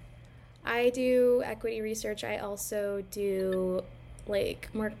 So I do equity research. I also do like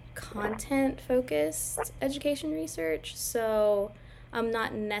more content focused education research. So I'm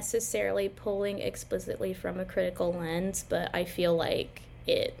not necessarily pulling explicitly from a critical lens, but I feel like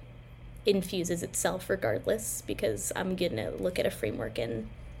it infuses itself regardless because I'm going to look at a framework and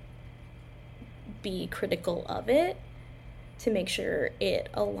be critical of it to make sure it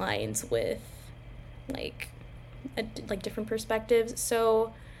aligns with like like different perspectives.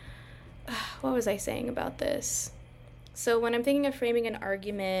 So what was I saying about this? So when I'm thinking of framing an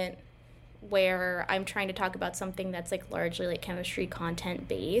argument where I'm trying to talk about something that's like largely like chemistry content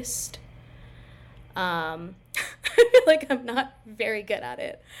based, I feel like I'm not very good at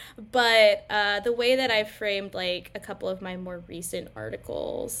it. But the way that I've framed like a couple of my more recent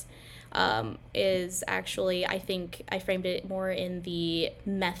articles is actually, I think I framed it more in the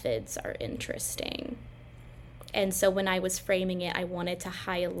methods are interesting. And so when I was framing it, I wanted to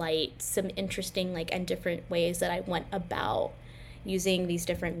highlight some interesting like and different ways that I went about using these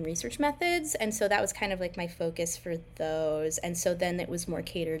different research methods. And so that was kind of like my focus for those. And so then it was more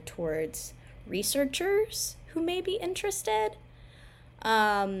catered towards researchers who may be interested,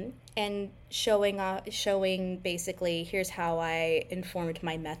 and showing basically here's how I informed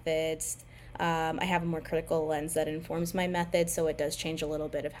my methods. I have a more critical lens that informs my method, so it does change a little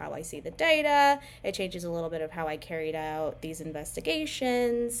bit of how I see the data. It changes a little bit of how I carried out these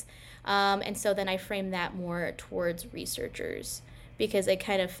investigations. And so then I frame that more towards researchers because it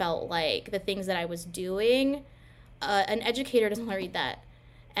kind of felt like the things that I was doing, an educator doesn't want to read that.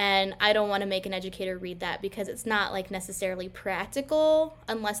 And I don't want to make an educator read that because it's not like necessarily practical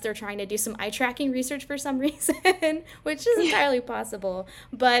unless they're trying to do some eye tracking research for some reason, which is Yeah. entirely possible.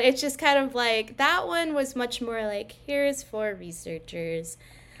 But it's just kind of like that one was much more like here's for researchers.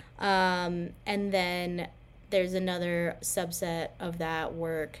 And then there's another subset of that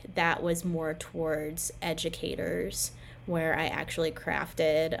work that was more towards educators where I actually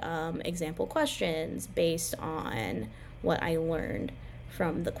crafted example questions based on what I learned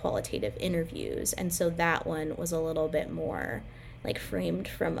from the qualitative interviews. And so that one was a little bit more like framed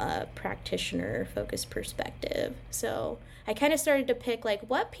from a practitioner focused perspective. So I kind of started to pick like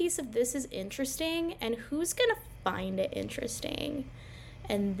what piece of this is interesting and who's going to find it interesting.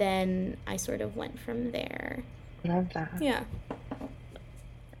 And then I sort of went from there. Love that. Yeah.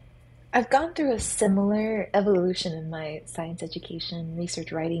 I've gone through a similar evolution in my science education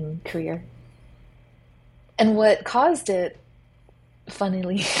research writing career. And what caused it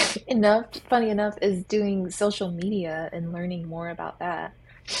funnily funny enough, is doing social media and learning more about that.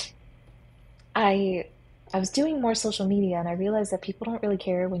 I I was doing more social media and I realized that people don't really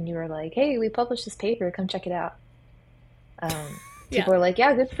care when you're like, "Hey, we published this paper, come check it out." Yeah. People are like,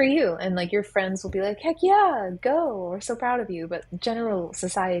 "Yeah, good for you." And like your friends will be like, "Heck yeah, go. We're so proud of you." But general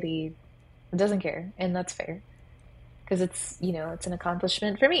society doesn't care, and that's fair because it's an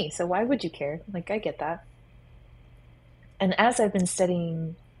accomplishment for me. So why would you care? Like I get that. And as I've been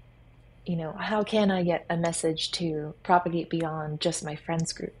studying, how can I get a message to propagate beyond just my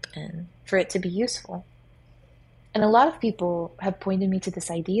friends group and for it to be useful? And a lot of people have pointed me to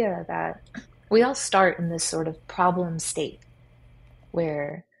this idea that we all start in this sort of problem state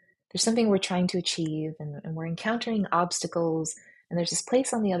where there's something we're trying to achieve and we're encountering obstacles, and there's this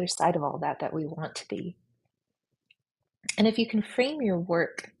place on the other side of all that that we want to be. And if you can frame your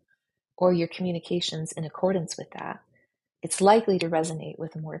work or your communications in accordance with that, it's likely to resonate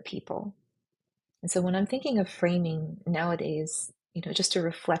with more people. And so when I'm thinking of framing nowadays, just to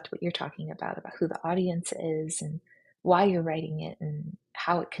reflect what you're talking about who the audience is and why you're writing it and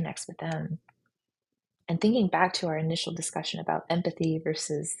how it connects with them, and thinking back to our initial discussion about empathy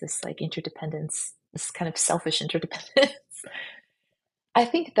versus this like interdependence, this kind of selfish interdependence, I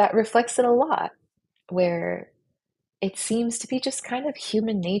think that reflects it a lot, where it seems to be just kind of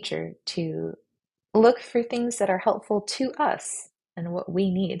human nature to look for things that are helpful to us and what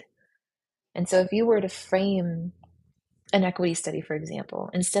we need. And so if you were to frame an equity study, for example,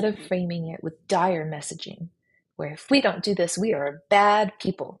 instead of framing it with dire messaging, where if we don't do this, we are bad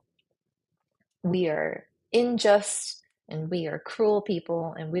people, we are unjust, and we are cruel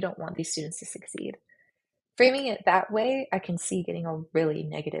people, and we don't want these students to succeed. Framing it that way, I can see getting a really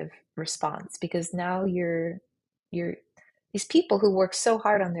negative response because now you're these people who work so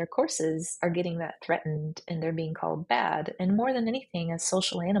hard on their courses are getting that threatened and they're being called bad. And more than anything, as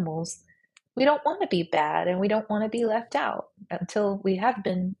social animals, we don't want to be bad and we don't want to be left out until we have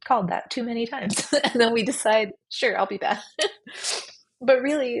been called that too many times. And then we decide, sure, I'll be bad. But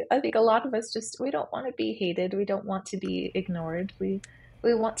really, I think a lot of us just we don't want to be hated. We don't want to be ignored. We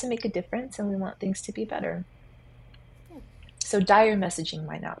want to make a difference and we want things to be better. So dire messaging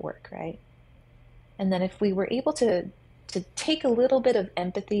might not work, right? And then if we were able to take a little bit of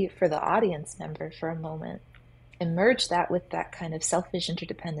empathy for the audience member for a moment and merge that with that kind of selfish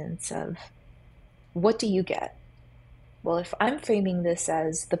interdependence of what do you get? Well, if I'm framing this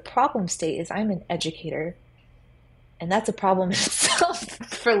as the problem state is I'm an educator, and that's a problem in itself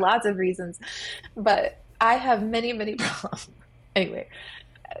for lots of reasons, but I have many, many problems. Anyway,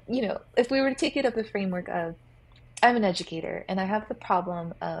 if we were to take it up the framework of I'm an educator and I have the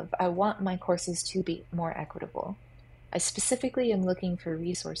problem of I want my courses to be more equitable. I specifically am looking for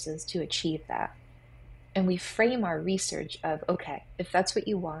resources to achieve that. And we frame our research of, okay, if that's what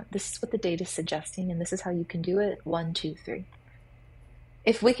you want, this is what the data is suggesting, and this is how you can do it. 1, 2, 3.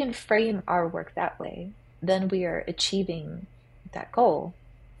 If we can frame our work that way, then we are achieving that goal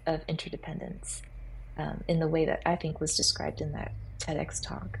of interdependence in the way that I think was described in that TEDx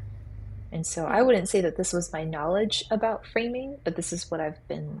talk. And so I wouldn't say that this was my knowledge about framing, but this is what I've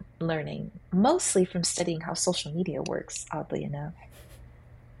been learning, mostly from studying how social media works, oddly enough.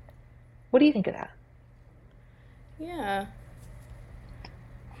 What do you think of that? Yeah.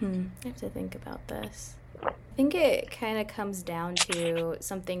 I have to think about this. I think it kind of comes down to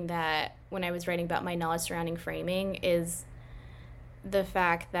something that when I was writing about my knowledge surrounding framing is the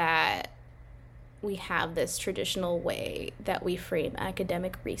fact that we have this traditional way that we frame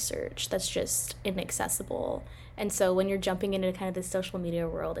academic research that's just inaccessible. And so when you're jumping into kind of the social media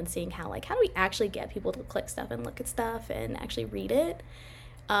world and seeing how do we actually get people to click stuff and look at stuff and actually read it,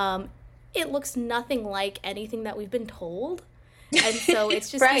 it looks nothing like anything that we've been told. And so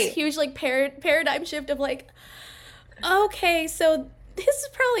it's just Right. this huge paradigm shift of okay, so this is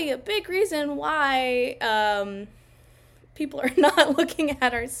probably a big reason why people are not looking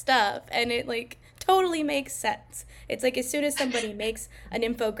at our stuff, and it totally makes sense. It's as soon as somebody makes an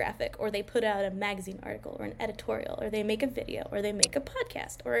infographic or they put out a magazine article or an editorial or they make a video or they make a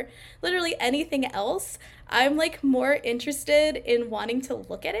podcast or literally anything else, I'm more interested in wanting to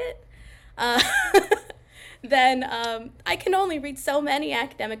look at it then I can only read so many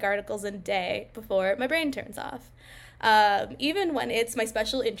academic articles a day before my brain turns off. Even when it's my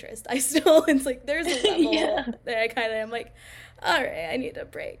special interest, I still, there's a level Yeah. that I kind of am all right, I need a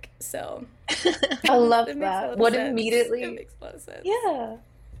break. So I love it makes a that. lot of What sense. It immediately, makes a lot of sense. yeah,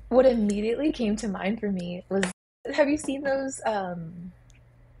 what immediately came to mind for me was, have you seen those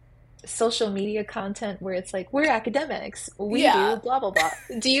social media content where it's like, we're academics, we do Yeah. blah blah blah.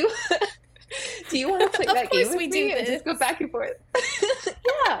 Do you do you want to play Of that game course with we do me and just go this. back and forth?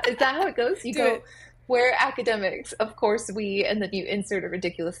 Yeah, is that how it goes? You Do go, it. we're academics. Of course we, and then you insert a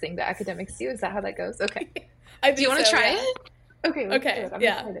ridiculous thing that academics do. Is that how that goes? Okay. I Do you think want to so, try yeah. it? Okay, let's do it. Okay, I'm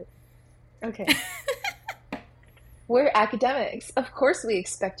yeah. excited. Okay. We're academics. Of course we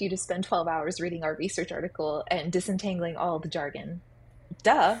expect you to spend 12 hours reading our research article and disentangling all the jargon.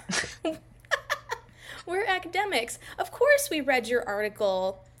 Duh. We're academics. Of course we read your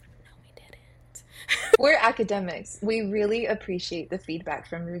article. No, we didn't. We're academics. We really appreciate the feedback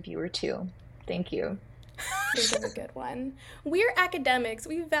from reviewer too. Thank you. Think of a good one. We're academics.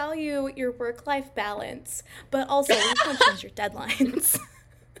 We value your work life balance, but also we can't change your deadlines.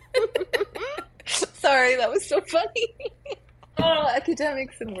 Sorry, that was so funny. Oh,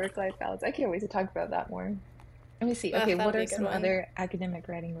 academics and work-life balance. I can't wait to talk about that more. Let me see. Ugh, Okay, that'll what be are a good some one. other academic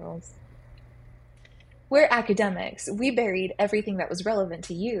writing rules? We're academics. We buried everything that was relevant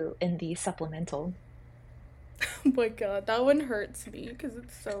to you in the supplemental. Oh my god, that one hurts me because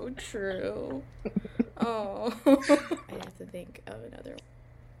it's so true. Oh. I have to think of another one.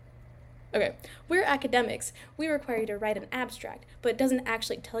 Okay, we're academics. We require you to write an abstract, but it doesn't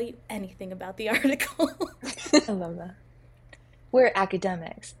actually tell you anything about the article. I love that. We're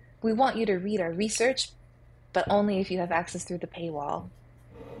academics. We want you to read our research, but only if you have access through the paywall.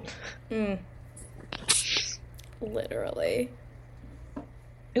 Mm, literally.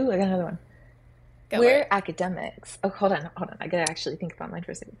 Ooh, I got another one. Go for We're it. academics. Oh, hold on. I gotta actually think about mine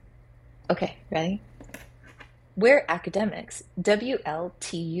for a second. Okay, ready? We're academics.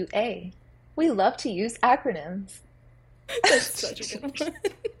 WLTUA. We love to use acronyms. That's such a good one.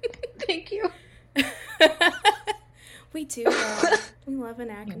 Thank you. We do though. We love an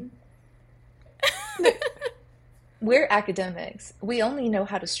acronym. We're academics. We only know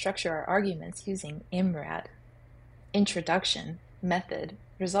how to structure our arguments using IMRAD: introduction, method,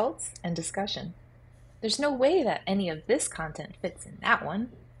 results, and discussion. There's no way that any of this content fits in that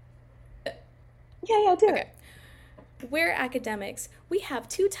one. Yeah, do Okay. it. We're academics. We have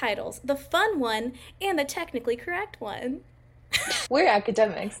two titles, the fun one and the technically correct one. We're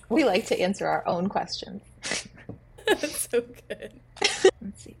academics. We like to answer our own questions. That's so good.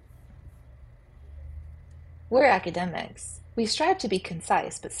 Let's see. We're academics. We strive to be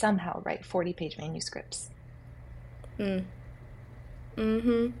concise, but somehow write 40-page manuscripts. Mm.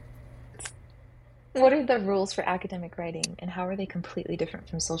 Mm-hmm. What are the rules for academic writing, and how are they completely different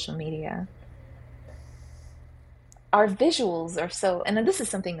from social media? Our visuals are so, and this is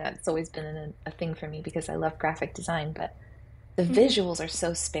something that's always been a thing for me because I love graphic design, but the Mm-hmm. visuals are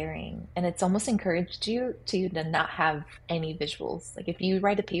so sparing, and it's almost encouraged you to not have any visuals. Like if you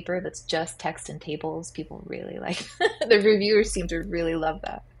write a paper that's just text and tables, people really like the reviewers seem to really love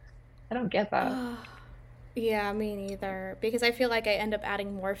that. I don't get that. Oh, yeah, me neither. Because I feel like I end up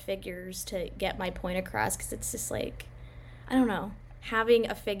adding more figures to get my point across because it's just like, I don't know. Having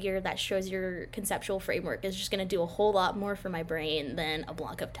a figure that shows your conceptual framework is just going to do a whole lot more for my brain than a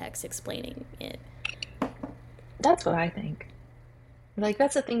block of text explaining it. That's what I think. Like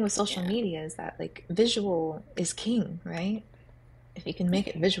that's the thing with social Yeah. media is that like visual is king, right? If you can make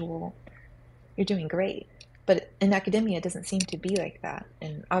it visual, you're doing great. But in academia, it doesn't seem to be like that.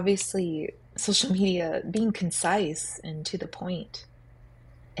 And obviously, social media being concise and to the point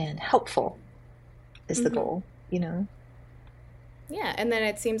and helpful is the Mm-hmm. goal, you know? Yeah, and then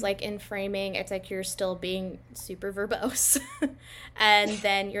it seems like in framing, it's like you're still being super verbose. And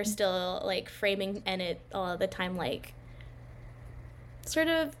then you're still like framing, and it a lot of the time, like, sort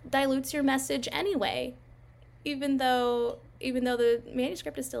of dilutes your message anyway. Even though the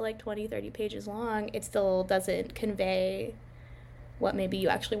manuscript is still like 20, 30 pages long, it still doesn't convey what maybe you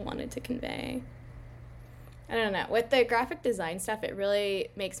actually wanted to convey. I don't know. With the graphic design stuff, it really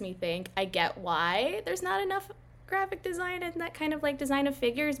makes me think I get why there's not enough graphic design and that kind of like design of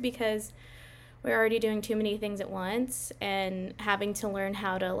figures because we're already doing too many things at once and having to learn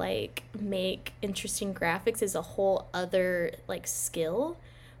how to like make interesting graphics is a whole other like skill.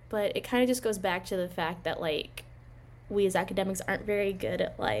 But it kind of just goes back to the fact that like we as academics aren't very good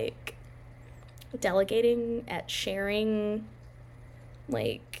at like delegating, at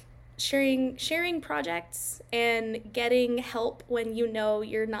like sharing projects and getting help when you know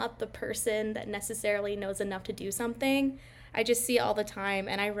you're not the person that necessarily knows enough to do something. I just see it all the time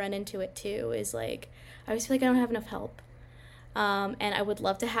and I run into it too is like I always feel like I don't have enough help. And I would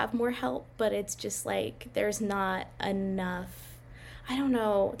love to have more help, but it's just like there's not enough. I don't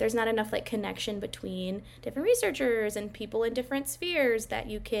know. There's not enough like connection between different researchers and people in different spheres that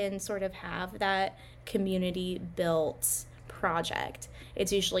you can sort of have that community built project.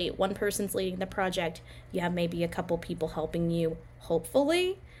 It's usually one person's leading the project. You have maybe a couple people helping you,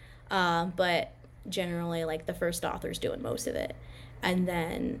 hopefully, but generally like the first author's doing most of it. And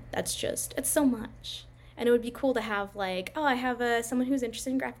then it's so much. And it would be cool to have like, oh, I have someone who's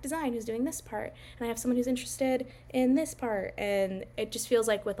interested in graphic design who's doing this part, and I have someone who's interested in this part. And it just feels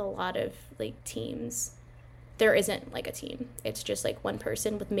like with a lot of like teams, there isn't like a team. It's just like one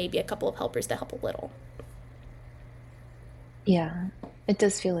person with maybe a couple of helpers to help a little. Yeah, it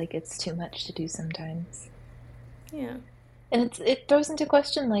does feel like it's too much to do sometimes. Yeah. And it throws into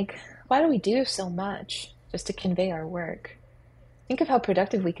question, like, why do we do so much just to convey our work? Think of how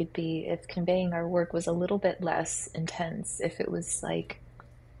productive we could be if conveying our work was a little bit less intense, if it was like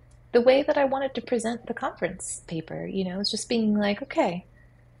the way that I wanted to present the conference paper, it's just being like, okay,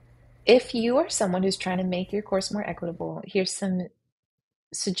 if you are someone who's trying to make your course more equitable, here's some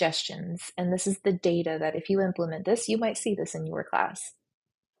suggestions, and this is the data that if you implement this, you might see this in your class.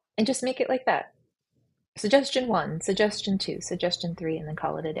 And just make it like that. Suggestion 1, suggestion 2, suggestion 3, and then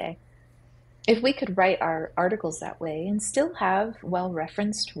call it a day. If we could write our articles that way and still have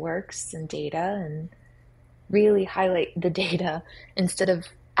well-referenced works and data and really highlight the data instead of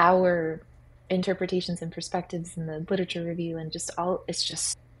our interpretations and perspectives in the literature review and just all, it's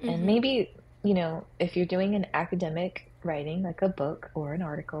just, and Mm-hmm. maybe, if you're doing an academic writing, like a book or an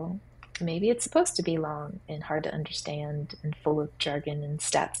article, maybe it's supposed to be long and hard to understand and full of jargon and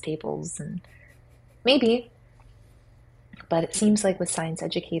stats tables and maybe, but it seems like with science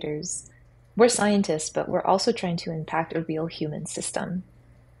educators, we're scientists, but we're also trying to impact a real human system.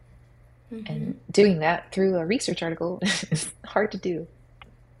 Mm-hmm. And doing that through a research article is hard to do.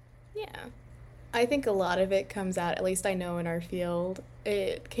 Yeah. I think a lot of it comes out, at least I know in our field,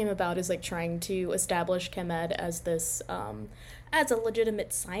 it came about as like trying to establish chemed as this, as a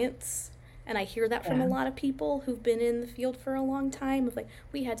legitimate science. And I hear that from a Yeah. lot of people who've been in the field for a long time of like,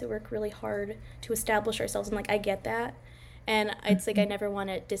 we had to work really hard to establish ourselves. And like, I get that. And it's like, I Mhm. never want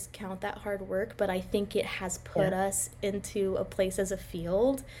to discount that hard work, but I think it has put Yeah. us into a place as a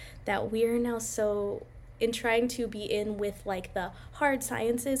field that we are now so in trying to be in with like the hard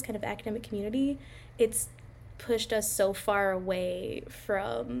sciences kind of academic community, it's pushed us so far away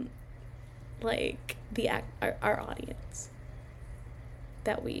from like our audience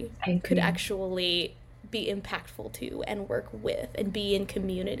that we I could agree. actually be impactful to and work with and be in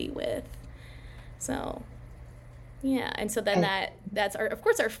community with. So yeah, and so then I, that's our, of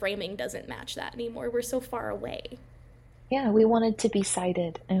course our framing doesn't match that anymore. We're so far away. yeah, we wanted to be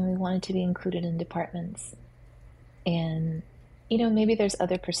cited and we wanted to be included in departments. And, maybe there's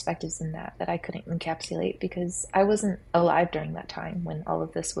other perspectives in that I couldn't encapsulate because I wasn't alive during that time when all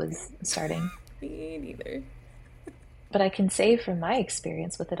of this was starting. Me neither. But I can say from my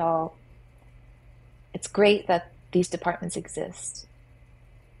experience with it all, it's great that these departments exist.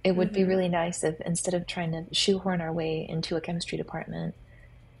 It would be Mm-hmm. really nice if instead of trying to shoehorn our way into a chemistry department,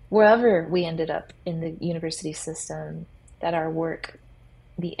 wherever we ended up in the university system, that our work,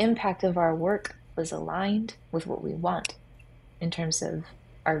 the impact of our work was aligned with what we want in terms of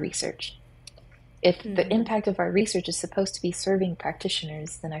our research. If the Mm-hmm. impact of our research is supposed to be serving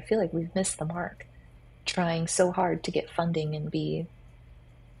practitioners, then I feel like we've missed the mark, trying so hard to get funding and be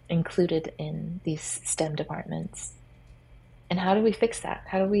included in these STEM departments. And how do we fix that?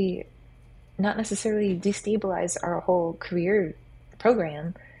 How do we not necessarily destabilize our whole career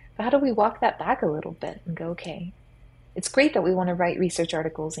program, but how do we walk that back a little bit and go, okay, it's great that we want to write research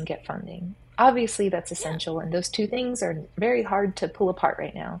articles and get funding. Obviously, that's Yeah. essential, and those two things are very hard to pull apart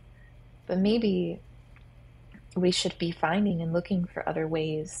right now. But maybe we should be finding and looking for other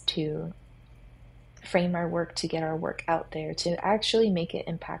ways to frame our work, to get our work out there, to actually make it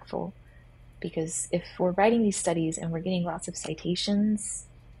impactful. Because if we're writing these studies and we're getting lots of citations,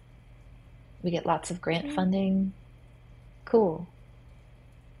 we get lots of grant Mm-hmm. funding, cool.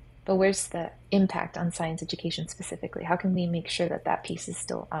 But where's the impact on science education specifically? How can we make sure that that piece is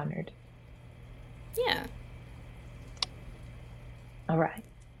still honored? Yeah. All right.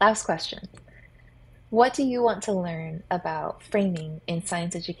 Last question. What do you want to learn about framing in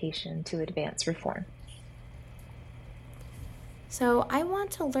science education to advance reform? So I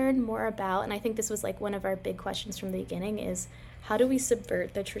want to learn more about, and I think this was like one of our big questions from the beginning is how do we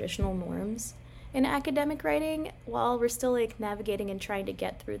subvert the traditional norms in academic writing while we're still like navigating and trying to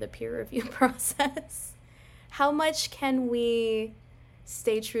get through the peer review process? How much can we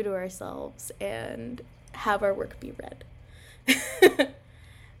stay true to ourselves and have our work be read? Oh,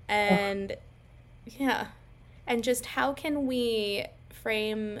 And yeah, and just how can we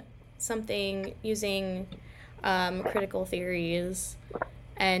frame something using critical theories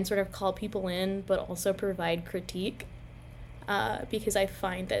and sort of call people in, but also provide critique. Because I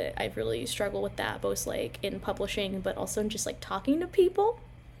find that I've really struggled with that, both like in publishing, but also in just like talking to people.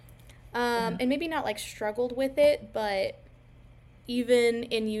 yeah. And maybe not like struggled with it, but even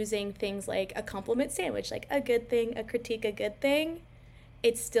in using things like a compliment sandwich, like a good thing, a critique, a good thing,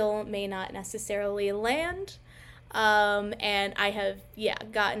 it still may not necessarily land. And I have, yeah,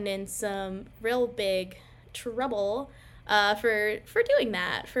 gotten in some real big trouble for doing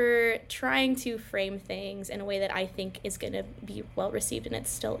that, for trying to frame things in a way that I think is going to be well received, and it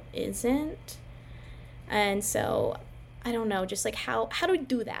still isn't. And so I don't know, just like how do we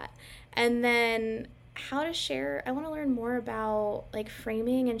do that? And then how to share. I want to learn more about like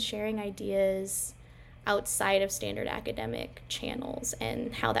framing and sharing ideas outside of standard academic channels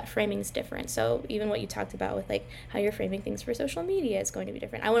and how that framing is different. So even what you talked about with like how you're framing things for social media is going to be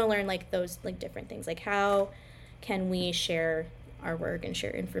different. I want to learn like those like different things. Like how can we share our work and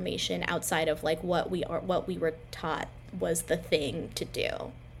share information outside of like what we were taught was the thing to do.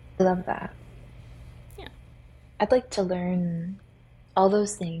 I love that. Yeah. I'd like to learn all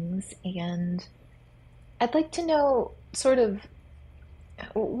those things, and I'd like to know sort of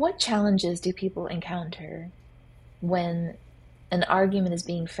what challenges do people encounter when an argument is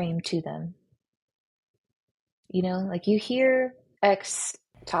being framed to them? You know, like you hear X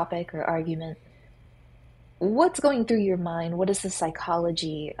topic or argument. What's going through your mind? What is the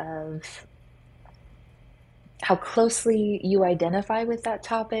psychology of how closely you identify with that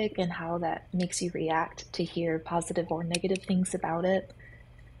topic and how that makes you react to hear positive or negative things about it?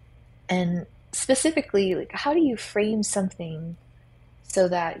 And specifically, like, how do you frame something so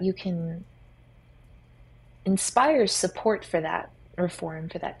that you can inspire support for that reform,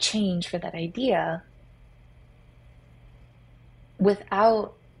 for that change, for that idea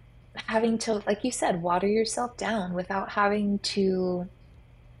without having to, like you said, water yourself down, without having to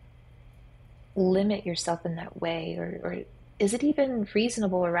limit yourself in that way? Or is it even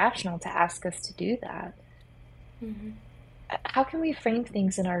reasonable or rational to ask us to do that? Mm-hmm. How can we frame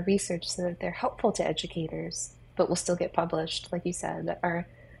things in our research so that they're helpful to educators, but will still get published, like you said, that are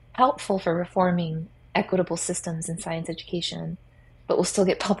helpful for reforming equitable systems in science education, but will still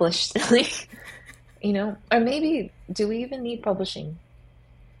get published? Like, you know, or maybe do we even need publishing?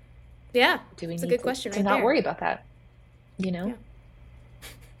 Yeah, Do we it's a need good to, question to right not there. worry about that? You know, Yeah.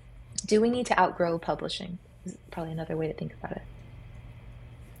 do we need to outgrow publishing? Is probably another way to think about it.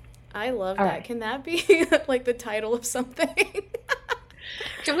 I love All that. right. Can that be like the title of something?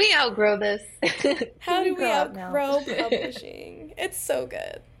 Can we outgrow this? Can How we do we grow up now? outgrow publishing? It's so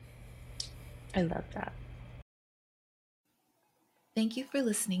good. I love that. Thank you for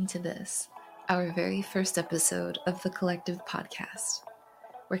listening to this, our very first episode of the Collective Podcast.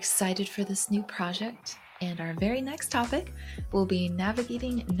 We're excited for this new project, and our very next topic will be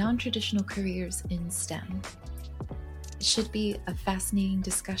navigating non-traditional careers in STEM. It should be a fascinating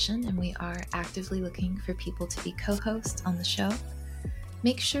discussion, and we are actively looking for people to be co-hosts on the show.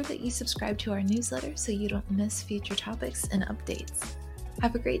 Make sure that you subscribe to our newsletter so you don't miss future topics and updates.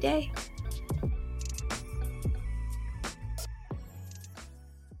 Have a great day.